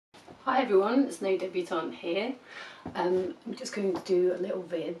Hi everyone, it's No Debutante here. I'm just going to do a little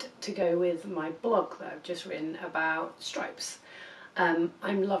vid to go with my blog that I've just written about stripes. I'm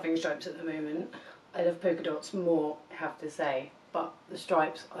loving stripes at the moment. I love polka dots more, I have to say, but the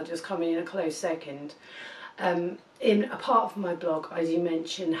stripes are just coming in a close second. In a part of my blog I do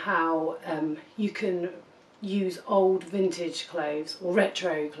mention how you can use old vintage clothes or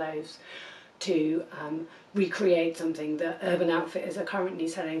retro clothes to recreate something that Urban Outfitters are currently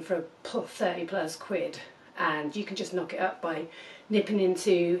selling for 30 plus quid, and you can just knock it up by nipping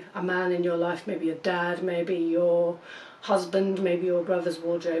into a man in your life, maybe your dad, maybe your husband, maybe your brother's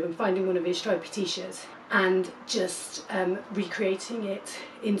wardrobe, and finding one of his stripy t-shirts and just recreating it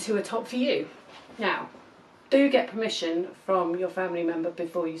into a top for you. Now, do get permission from your family member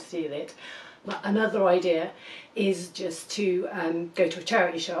before you steal it. But another idea is just to go to a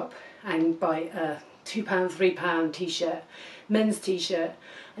charity shop and buy a £2, £3 t-shirt, men's t-shirt,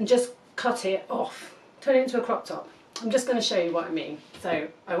 and just cut it off, turn it into a crop top. I'm just going to show you what I mean. So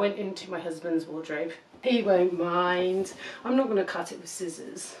I went into my husband's wardrobe. He won't mind. I'm not going to cut it with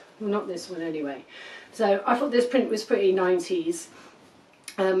scissors. Well, not this one anyway. So I thought this print was pretty 90s.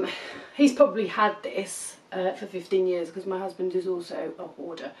 He's probably had this for 15 years because my husband is also a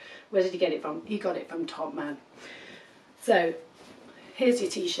hoarder. Where did he get it from? He got it from Top Man. So here's your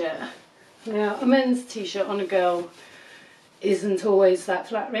t-shirt. Now, a men's t-shirt on a girl isn't always that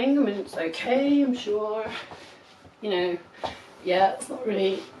flattering. I mean, it's okay, I'm sure. You know, yeah, it's not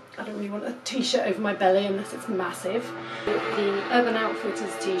really, I don't really want a t-shirt over my belly unless it's massive. The Urban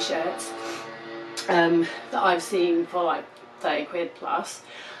Outfitters t-shirts that I've seen for like 30 quid plus,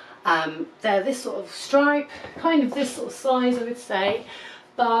 they're this sort of stripe, kind of this sort of size I would say,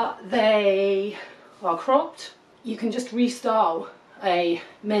 but they are cropped. You can just restyle a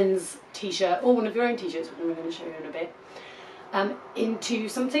men's t-shirt or one of your own t-shirts, which I'm going to show you in a bit, into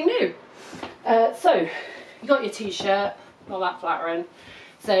something new. So you got your t-shirt, not that flattering,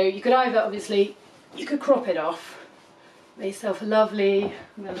 so you could either, obviously, you could crop it off, make yourself a lovely,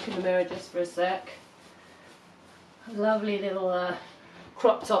 I'm going to look in the mirror just for a sec, a lovely little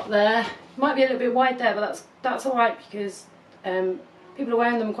crop top there. Might be a little bit wide there, but that's alright because people are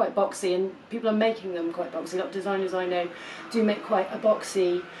wearing them quite boxy, and people are making them quite boxy. A lot of designers I know do make quite a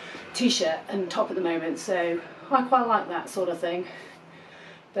boxy t-shirt and top at the moment, so I quite like that sort of thing.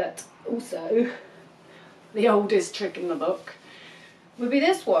 But also, the oldest trick in the book would be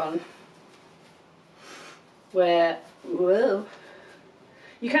this one, where, whoa,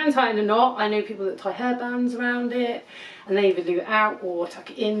 you can tie in a knot. I know people that tie hairbands around it, and they either do it out or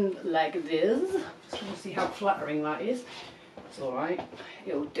tuck it in like this. Just want to see how flattering that is. It's alright,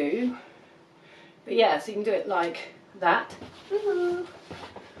 it'll do. But yeah, so you can do it like that.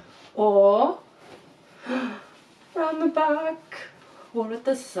 Or round the back, or at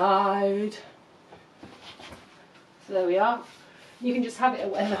the side. So there we are. You can just have it at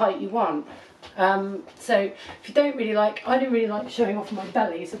whatever height you want. So if you don't really like, I don't really like showing off my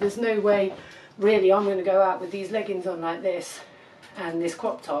belly, so there's no way really I'm going to go out with these leggings on like this and this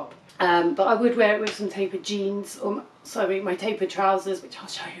crop top. But I would wear it with some tapered jeans, or sorry, my tapered trousers, which I'll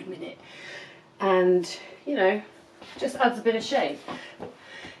show you in a minute. And, you know, just adds a bit of shape.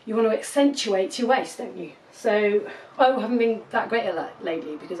 You want to accentuate your waist, don't you? So I haven't been that great at that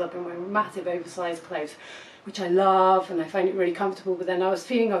lately because I've been wearing massive oversized clothes, which I love and I find it really comfortable, but then I was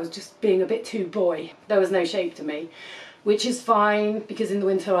feeling I was just being a bit too boy. There was no shape to me, which is fine because in the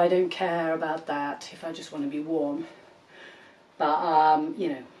winter I don't care about that if I just want to be warm. But, you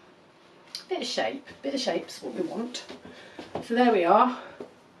know, bit of shape's what we want. So there we are.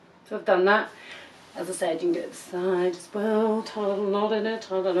 So I've done that. As I said, you can do it at the side as well. Tie a little knot in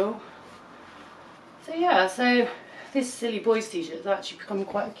it, I don't know. So yeah, so this silly boys t-shirt has actually become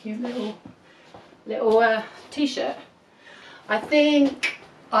quite a cute little t-shirt. I think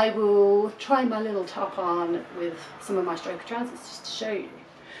I will try my little top on with some of my striped trousers just to show you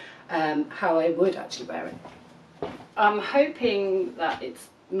how I would actually wear it. I'm hoping that it's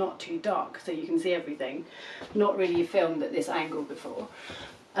not too dark so you can see everything. Not really filmed at this angle before.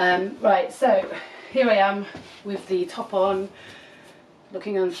 Right, so here I am with the top on,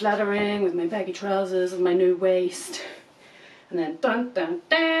 looking unflattering with my baggy trousers and my new waist, and then dun dun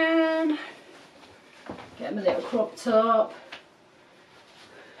dun, get my little crop top.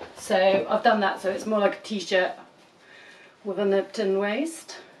 So I've done that so it's more like a t-shirt with a nipped-in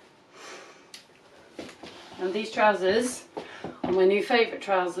waist. And these trousers are my new favourite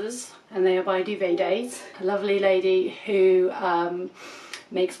trousers, and they are by Duvet Days, a lovely lady who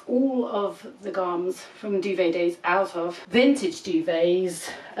makes all of the garms from Duvet Days out of vintage duvets,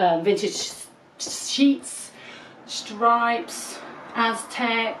 vintage sheets, stripes,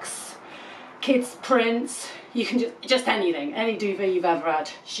 Aztecs, kids prints, you can just anything, any duvet you've ever had,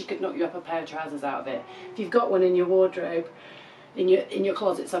 she could knock you up a pair of trousers out of it. If you've got one in your wardrobe, in your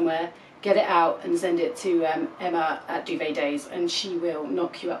closet somewhere, get it out and send it to Emma at Duvet Days, and she will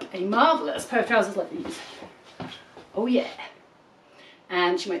knock you up a marvellous pair of trousers like these. Oh yeah.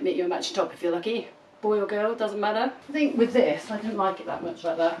 And she might make you a matching top if you're lucky. Boy or girl, doesn't matter. I think with this, I don't like it that much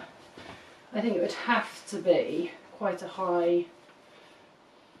like that. I think it would have to be quite a high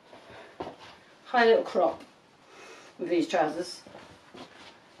little crop with these trousers.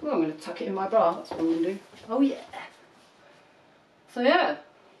 Well, I'm going to tuck it in my bra, that's what I'm going to do. Oh yeah. So yeah.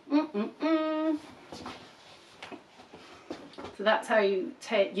 So that's how you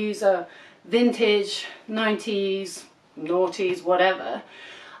use a vintage 90s, noughties, whatever,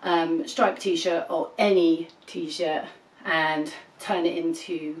 striped t-shirt or any t-shirt and turn it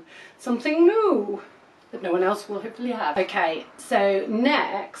into something new that no one else will hopefully have. Okay, so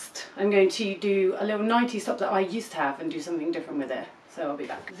next I'm going to do a little 90s top that I used to have and do something different with it. So I'll be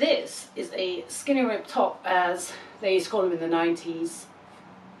back. This is a skinny rib top, as they used to call them in the 90s.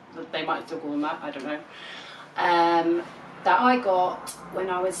 They might still call them that, I don't know. That I got when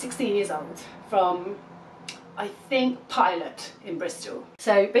I was 16 years old from, I think, Pilot in Bristol.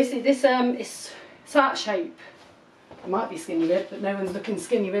 So basically this is that shape. It might be skinny ribbed, but no one's looking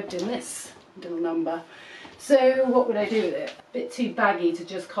skinny ribbed in this little number. So what would I do with it? A bit too baggy to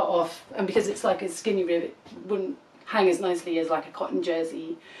just cut off, and because it's like a skinny rib, it wouldn't hang as nicely as like a cotton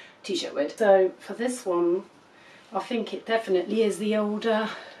jersey t-shirt would. So for this one, I think it definitely is the old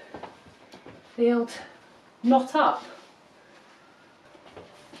knot up.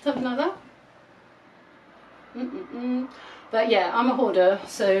 Something like that. But yeah, I'm a hoarder,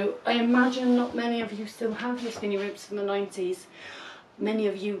 so I imagine not many of you still have your skinny ribs from the 90s. Many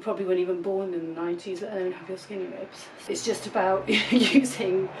of you probably weren't even born in the 90s, let alone have your skinny ribs. It's just about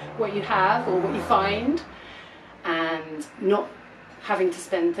using what you have or what you find and not having to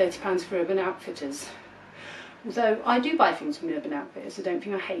spend £30 for Urban Outfitters. Although I do buy things from Urban Outfitters, so don't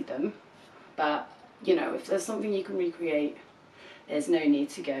think I hate them. But, you know, if there's something you can recreate, there's no need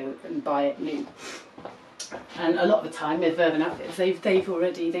to go and buy it new. And a lot of the time with Urban Outfitters,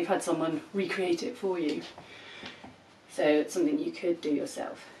 they've had someone recreate it for you. So it's something you could do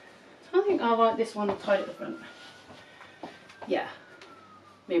yourself. I think I'll like this one tied at the front. Yeah,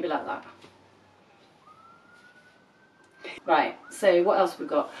 maybe like that. Right, so what else we've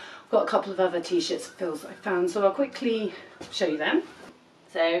got? We've got a couple of other t-shirts of Phil's I found, so I'll quickly show you them.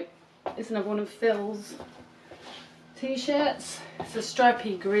 So it's another one of Phil's t-shirts. It's a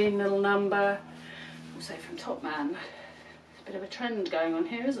stripy green little number. Also from Top Man. There's a bit of a trend going on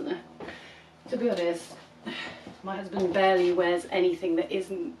here, isn't there? To be honest, my husband barely wears anything that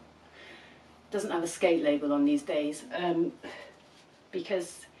doesn't have a skate label on these days,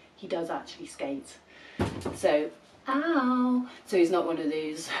 because he does actually skate. So, ow! So he's not one of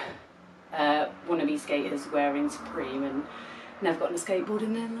these wannabe skaters wearing Supreme and never gotten a skateboard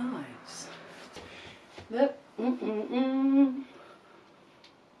in their lives. Look,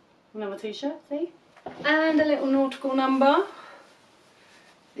 another t-shirt, see? And a little nautical number.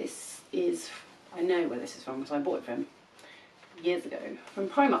 This is, I know where this is from because I bought it from years ago, from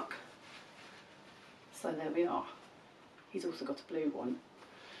Primark. So there we are. He's also got a blue one,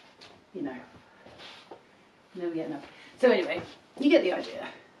 you know. Never get enough. So anyway, you get the idea.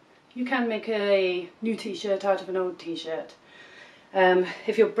 You can make a new t-shirt out of an old t-shirt.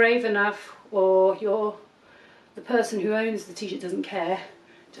 If you're brave enough, or the person who owns the t-shirt doesn't care,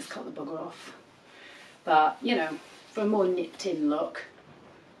 just cut the bugger off. But, you know, for a more nipped in look,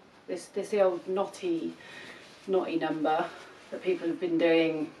 this the old knotty number that people have been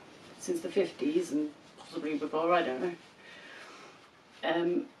doing since the 50s and possibly before, I don't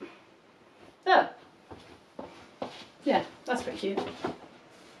know. Yeah, that's pretty cute.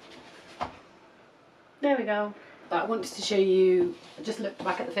 There we go. But I wanted to show you, I just looked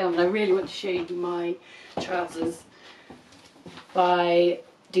back at the film and I really want to show you my trousers by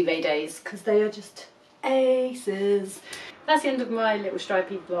Duvet Days, because they are just aces. That's the end of my little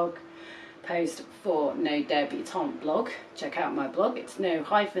stripy blog post for No Debutante blog. Check out my blog, it's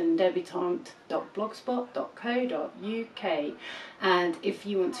no-debutante.blogspot.co.uk, and if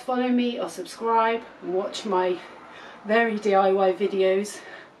you want to follow me or subscribe and watch my very DIY videos,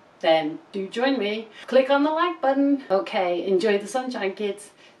 then do join me. Click on the like button. Okay, enjoy the sunshine, kids.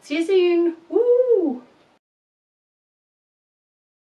 See you soon. Woo!